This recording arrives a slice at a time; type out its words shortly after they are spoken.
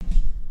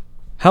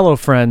Hello,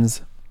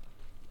 friends.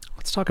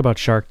 Let's talk about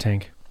Shark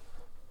Tank.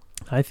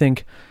 I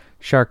think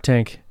Shark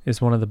Tank is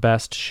one of the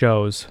best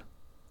shows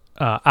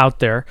out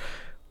there,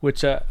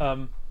 which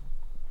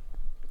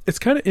it's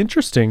kind of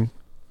interesting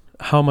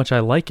how much I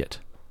like it.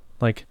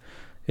 Like,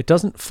 it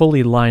doesn't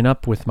fully line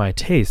up with my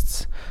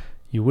tastes.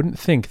 You wouldn't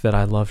think that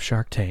I love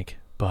Shark Tank,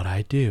 but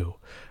I do.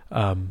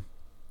 And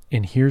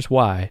here's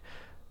why.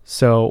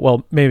 So,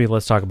 well, maybe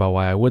let's talk about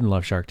why I wouldn't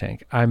love Shark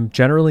Tank. I'm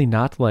generally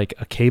not like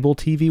a cable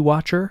TV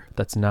watcher.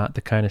 That's not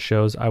the kind of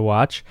shows I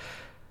watch.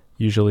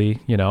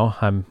 Usually,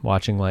 I'm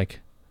watching like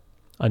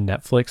a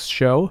Netflix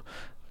show,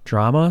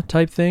 drama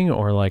type thing,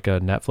 or like a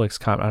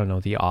Netflix, I don't know,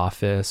 The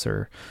Office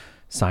or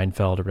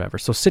Seinfeld or whatever.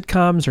 So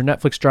sitcoms or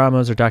Netflix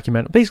dramas or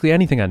basically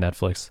anything on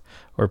Netflix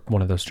or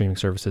one of those streaming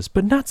services,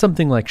 but not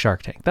something like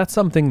Shark Tank. That's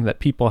something that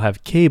people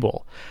have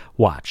cable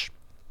watch.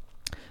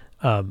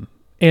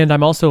 And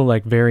I'm also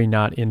like very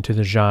not into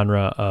the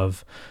genre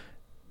of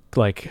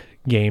like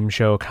game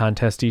show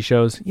contesty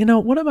shows.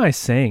 What am I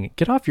saying?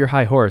 Get off your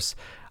high horse.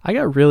 I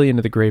got really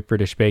into the Great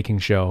British Baking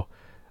Show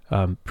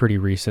pretty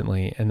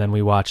recently, and then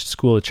we watched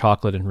School of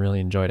Chocolate and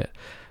really enjoyed it.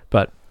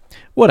 But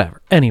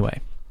whatever.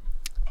 Anyway,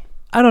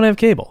 I don't have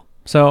cable.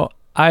 So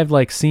I've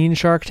like seen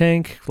Shark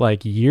Tank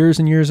like years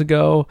and years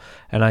ago,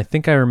 and I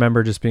think I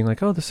remember just being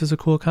like, oh, this is a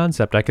cool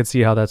concept. I could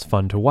see how that's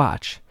fun to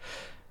watch.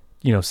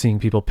 Seeing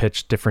people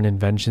pitch different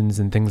inventions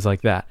and things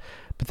like that.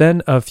 But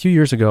then a few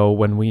years ago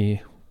when we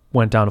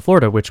went down to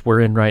Florida, which we're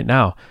in right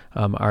now,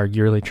 our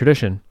yearly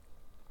tradition.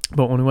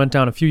 But when we went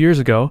down a few years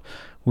ago,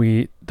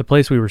 the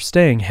place we were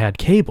staying had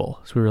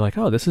cable. So we were like,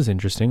 oh, this is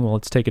interesting. Well,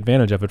 let's take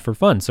advantage of it for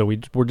fun. So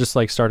we're just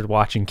like started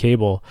watching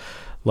cable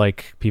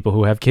like people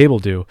who have cable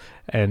do.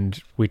 And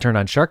we turned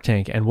on Shark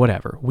Tank and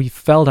whatever. We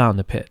fell down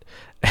the pit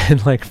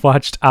and like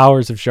watched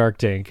hours of Shark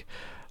Tank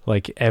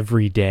like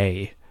every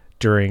day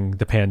during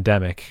the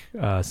pandemic.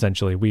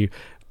 Essentially,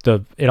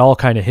 it all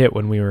kind of hit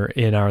when we were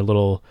in our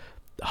little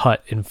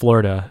hut in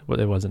Florida. Well,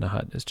 it wasn't a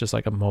hut. It's just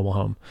like a mobile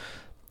home.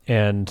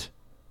 And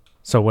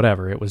so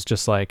whatever, it was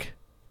just like,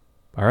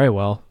 all right,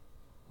 well,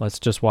 let's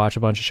just watch a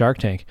bunch of Shark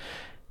Tank.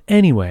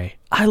 Anyway,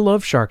 I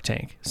love Shark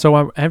Tank.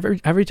 So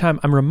every time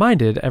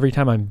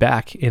I'm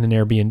back in an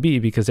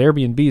Airbnb, because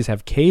Airbnbs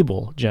have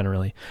cable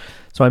generally.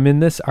 So I'm in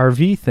this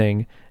RV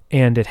thing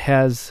and it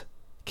has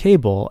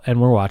cable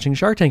and we're watching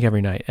Shark Tank every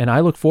night. And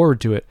I look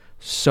forward to it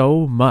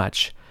so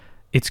much.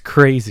 It's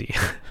crazy.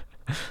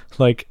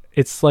 Like,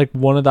 it's like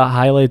one of the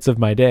highlights of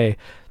my day,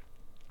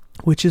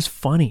 which is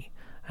funny.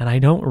 And I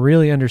don't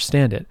really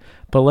understand it.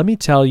 But let me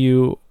tell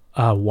you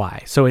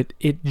why. So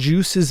it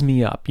juices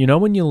me up.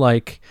 When you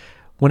like,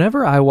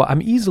 whenever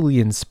I'm easily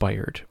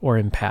inspired or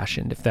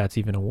impassioned, if that's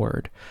even a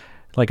word.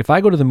 Like if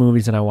I go to the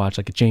movies and I watch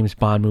like a James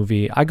Bond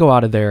movie, I go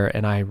out of there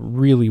and I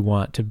really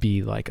want to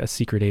be like a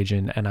secret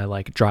agent and I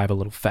like drive a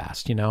little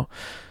fast,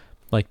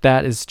 Like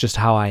that is just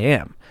how I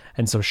am.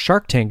 And so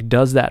Shark Tank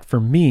does that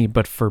for me,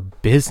 but for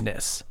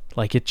business.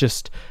 Like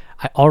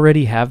I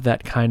already have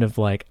that kind of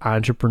like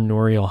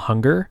entrepreneurial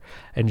hunger,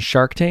 and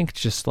Shark Tank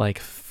just like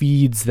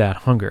feeds that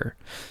hunger.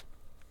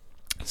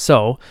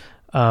 So,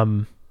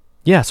 so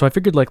I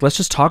figured like, let's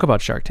just talk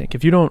about Shark Tank.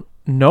 If you don't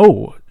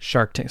know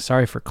Shark Tank,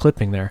 sorry for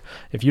clipping there.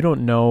 If you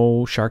don't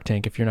know Shark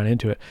Tank, if you're not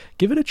into it,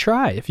 give it a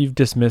try. If you've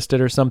dismissed it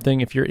or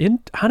something, if you're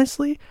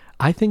honestly,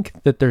 I think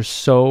that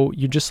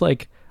you just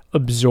like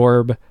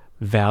absorb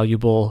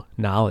valuable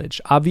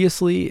knowledge.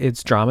 Obviously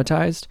it's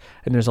dramatized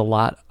and there's a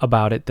lot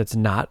about it that's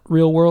not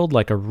real world.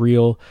 Like a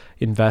real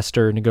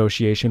investor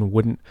negotiation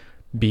wouldn't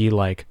be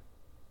like,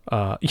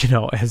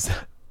 as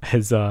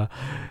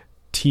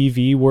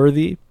TV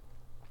worthy.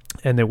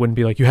 And it wouldn't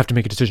be like, you have to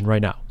make a decision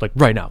right now,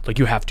 like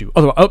you have to.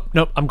 Otherwise, oh,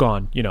 no, I'm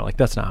gone. Like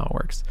that's not how it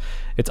works.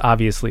 It's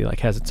obviously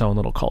like has its own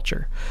little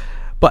culture.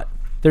 But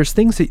there's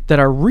things that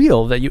are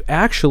real that you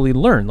actually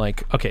learn.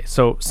 Like, okay,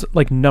 so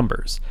like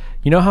numbers.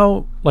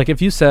 How, like if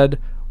you said,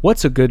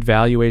 what's a good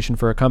valuation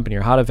for a company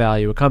or how to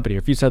value a company? Or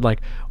if you said like,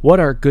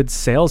 what are good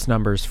sales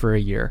numbers for a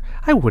year?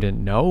 I wouldn't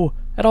know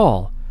at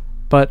all.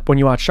 But when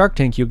you watch Shark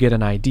Tank, you get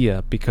an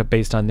idea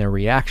based on their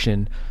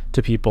reaction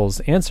to people's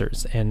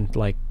answers and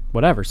like,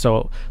 whatever.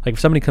 So like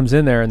if somebody comes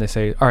in there and they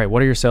say, all right,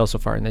 what are your sales so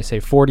far? And they say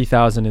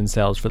 40,000 in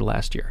sales for the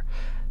last year.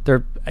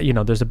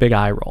 There's a big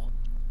eye roll.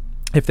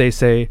 If they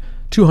say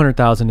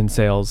 200,000 in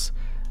sales,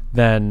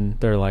 then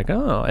they're like,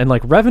 oh, and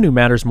like revenue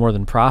matters more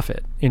than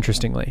profit,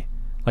 interestingly,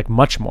 like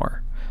much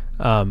more,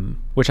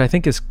 which I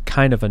think is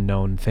kind of a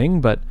known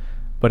thing, but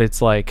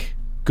it's like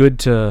good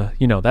to,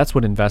 that's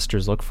what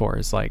investors look for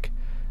is like,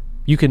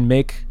 you can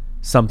make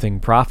something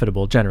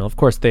profitable generally. Of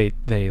course they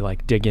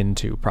like dig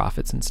into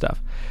profits and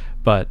stuff,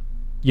 but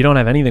you don't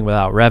have anything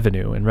without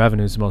revenue, and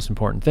revenue is the most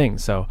important thing.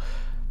 So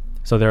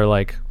they're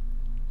like,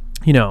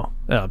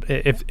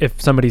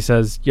 if somebody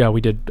says, yeah, we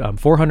did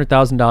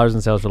 $400,000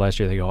 in sales for last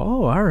year, they go,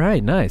 oh, all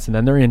right, nice. And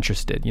then they're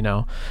interested,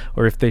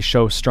 or if they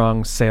show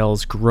strong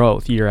sales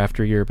growth year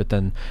after year, but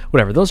then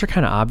whatever, those are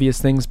kind of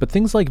obvious things. But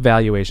things like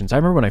valuations, I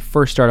remember when I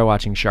first started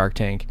watching Shark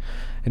Tank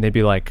and they'd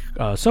be like,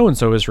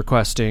 so-and-so is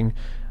requesting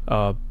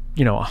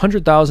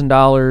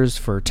 $100,000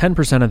 for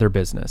 10% of their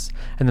business.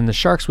 And then the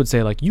sharks would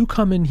say, like, you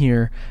come in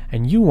here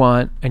and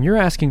you're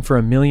asking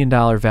for $1 million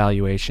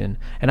valuation.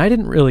 And I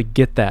didn't really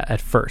get that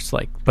at first,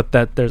 but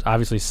that there's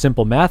obviously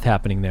simple math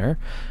happening there,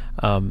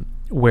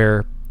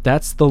 where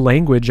that's the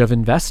language of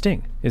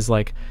investing, is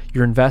like,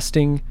 you're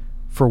investing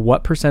for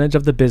what percentage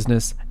of the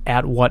business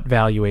at what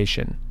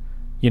valuation,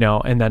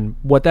 and then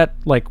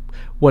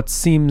what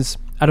seems,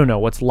 I don't know,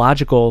 what's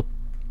logical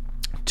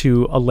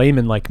to a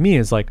layman like me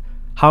is like,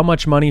 how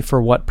much money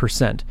for what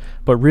percent?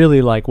 But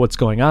really, like, what's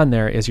going on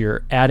there is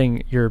you're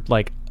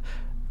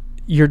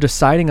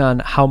deciding on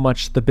how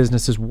much the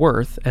business is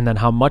worth and then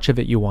how much of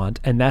it you want,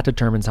 and that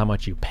determines how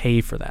much you pay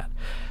for that.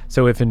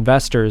 So if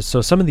investors,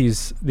 some of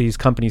these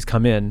companies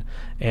come in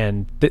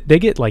and they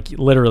get like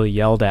literally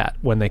yelled at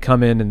when they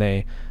come in, and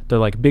they're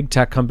like, big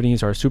tech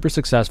companies are super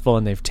successful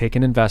and they've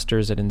taken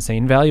investors at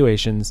insane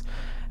valuations,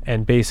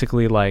 and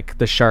basically like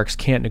the sharks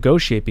can't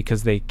negotiate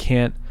because they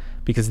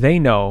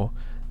know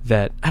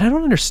that, and I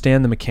don't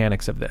understand the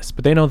mechanics of this,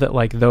 but they know that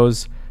like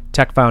those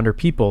tech founder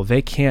people,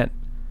 they can't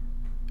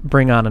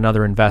bring on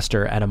another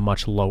investor at a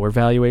much lower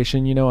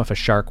valuation. If a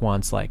shark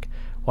wants like,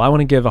 well, I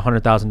want to give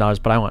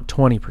 $100,000, but I want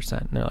 20%.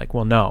 And they're like,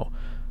 well, no,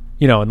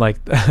 and like,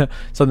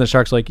 some of the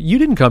sharks are like, you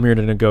didn't come here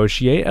to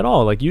negotiate at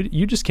all. Like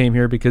you just came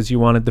here because you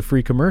wanted the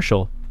free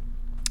commercial,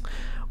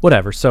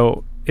 whatever.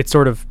 So it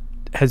sort of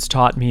has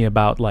taught me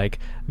about like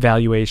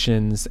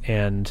valuations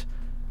and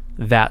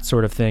that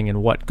sort of thing,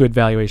 and what good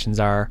valuations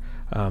are.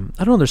 I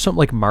don't know, there's something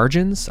like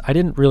margins. I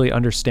didn't really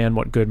understand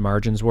what good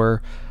margins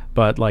were,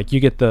 but like you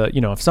get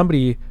if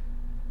somebody,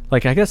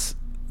 like, I guess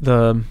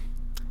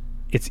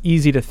it's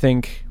easy to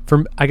think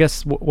from, I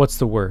guess, what's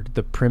the word?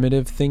 The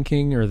primitive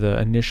thinking, or the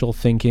initial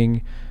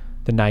thinking,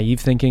 the naive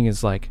thinking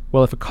is like,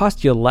 well, if it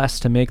costs you less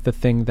to make the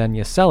thing than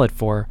you sell it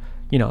for,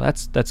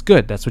 that's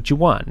good. That's what you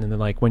want. And then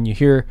like when you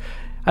hear,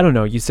 I don't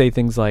know, you say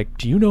things like,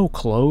 do you know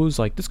clothes?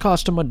 Like, this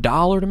cost them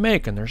 $1 to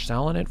make and they're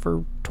selling it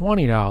for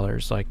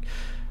 $20. Like,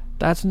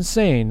 that's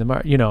insane.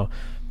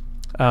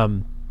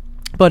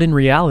 But in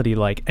reality,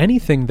 like,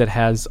 anything that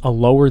has a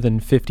lower than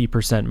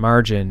 50%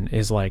 margin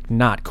is like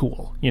not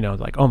cool.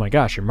 Like, oh my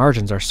gosh, your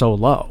margins are so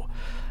low.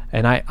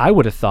 And I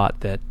would have thought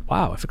that,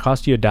 wow, if it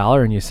costs you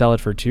 $1 and you sell it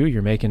for $2,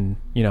 you're making,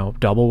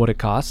 double what it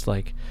costs.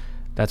 Like,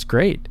 that's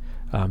great.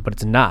 But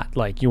it's not.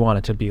 Like, you want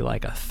it to be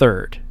like a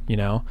third,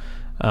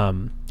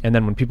 and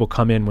then when people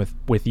come in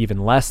with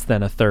even less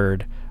than a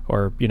third,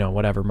 or,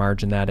 whatever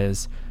margin that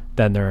is,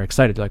 then they're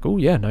excited. Like, oh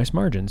yeah, nice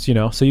margins,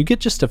 So you get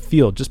just a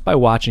feel, just by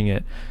watching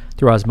it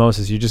through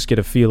osmosis, you just get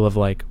a feel of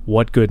like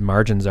what good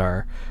margins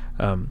are,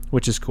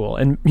 which is cool.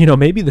 And,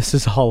 maybe this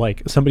is all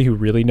like, somebody who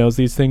really knows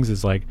these things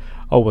is like,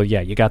 oh, well,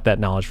 yeah, you got that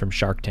knowledge from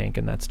Shark Tank,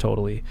 and that's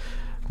totally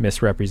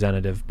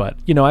misrepresentative. But,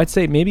 I'd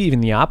say maybe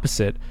even the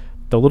opposite.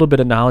 The little bit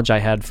of knowledge I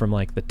had from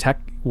like the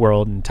tech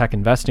world and tech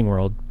investing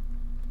world,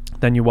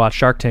 then you watch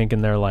Shark Tank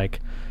and they're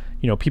like,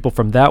 people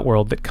from that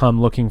world that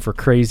come looking for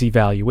crazy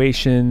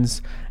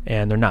valuations,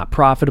 and they're not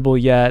profitable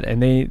yet.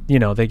 And they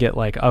get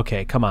like,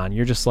 okay, come on,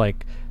 you're just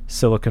like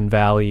Silicon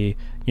Valley,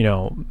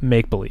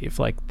 make believe.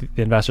 Like,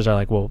 the investors are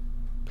like, well,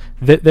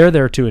 they're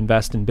there to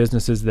invest in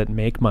businesses that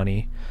make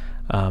money,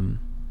 and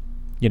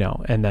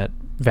that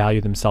value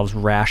themselves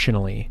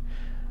rationally.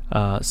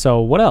 So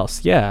what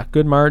else? Yeah,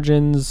 good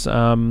margins.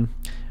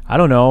 I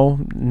don't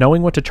know,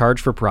 knowing what to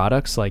charge for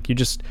products. Like, you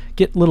just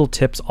get little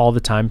tips all the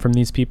time from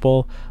these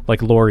people.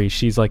 Like Lori,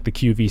 she's like the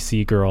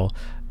QVC girl,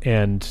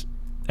 and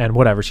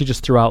whatever. She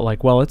just threw out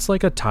like, well, it's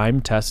like a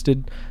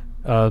time-tested,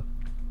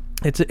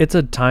 it's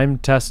a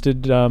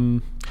time-tested,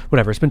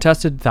 whatever. It's been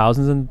tested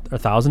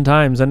 1,000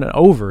 times and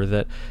over,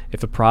 that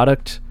if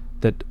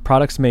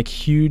products make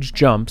huge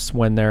jumps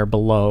when they're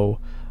below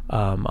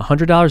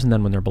 $100, and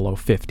then when they're below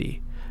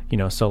 $50.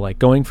 So like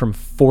going from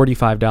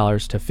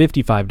 $45 to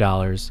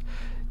 $55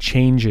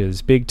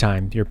 changes big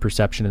time your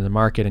perception in the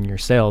market and your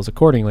sales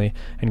accordingly,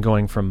 and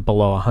going from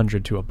below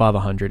 100 to above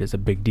 100 is a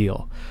big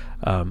deal.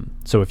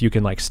 So if you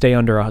can like stay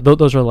under,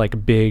 those are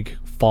like big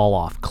fall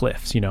off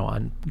cliffs,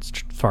 on as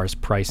far as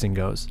pricing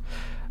goes,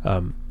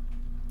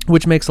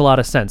 which makes a lot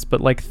of sense. But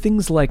like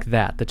things like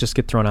that just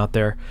get thrown out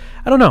there,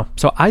 I don't know.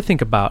 So I've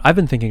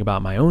been thinking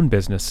about my own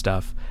business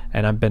stuff,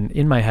 and I've been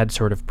in my head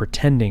sort of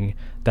pretending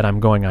that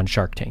I'm going on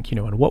Shark Tank,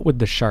 and what would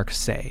the sharks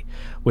say?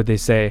 Would they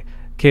say,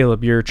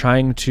 Caleb, you're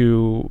trying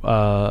to,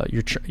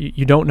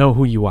 you don't know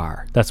who you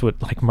are. That's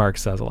what like Mark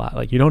says a lot.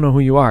 Like, you don't know who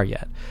you are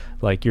yet.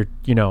 Like, you're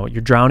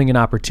drowning in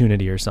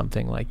opportunity or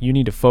something. Like, you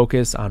need to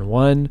focus on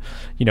one,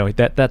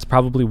 that's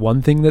probably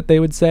one thing that they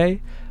would say.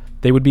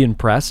 They would be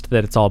impressed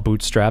that it's all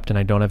bootstrapped and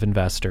I don't have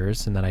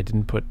investors, and that I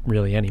didn't put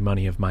really any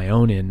money of my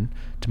own in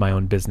to my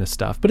own business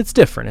stuff. But it's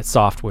different. It's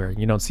software.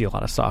 You don't see a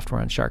lot of software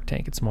on Shark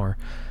Tank. It's more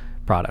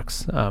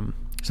products.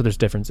 So there's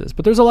differences,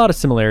 but there's a lot of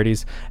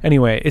similarities.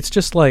 Anyway, it's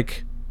just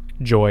like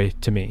joy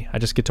to me. I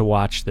just get to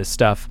watch this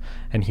stuff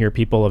and hear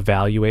people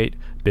evaluate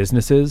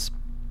businesses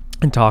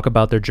and talk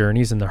about their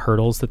journeys and the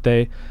hurdles that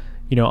they,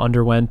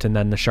 underwent. And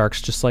then the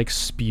sharks just like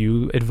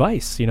spew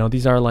advice.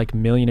 These are like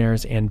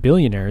millionaires and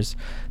billionaires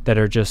that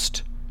are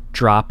just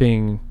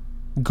dropping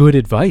good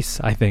advice,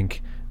 I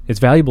think. It's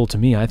valuable to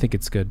me. I think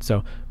it's good.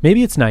 So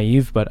maybe it's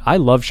naive, but I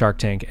love Shark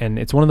Tank, and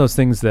it's one of those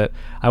things that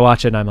I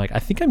watch it and I'm like, I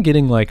think I'm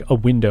getting like a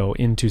window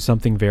into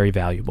something very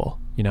valuable,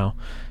 you know?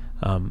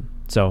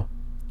 So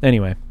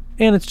anyway,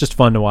 and it's just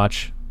fun to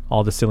watch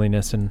all the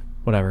silliness and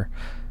whatever.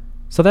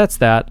 So that's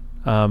that.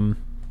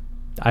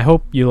 I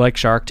hope you like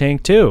Shark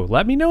Tank too.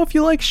 Let me know if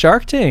you like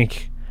Shark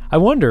Tank. I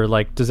wonder,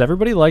 like, does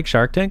everybody like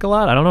Shark Tank a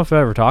lot? I don't know if I've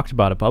ever talked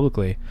about it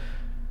publicly,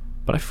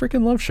 but I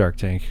freaking love Shark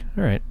Tank.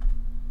 All right.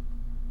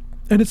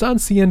 And it's on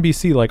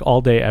CNBC like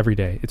all day, every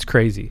day. It's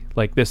crazy.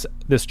 Like this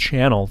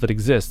channel that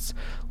exists,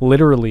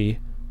 literally,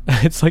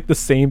 it's like the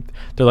same.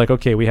 They're like,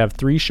 okay, we have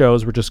 3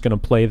 shows. We're just going to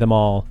play them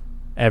all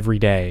every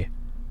day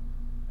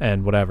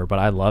and whatever. But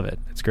I love it.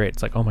 It's great.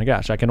 It's like, oh my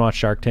gosh, I can watch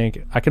Shark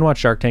Tank. I can watch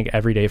Shark Tank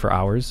every day for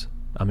hours.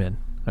 I'm in.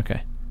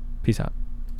 Okay. Peace out.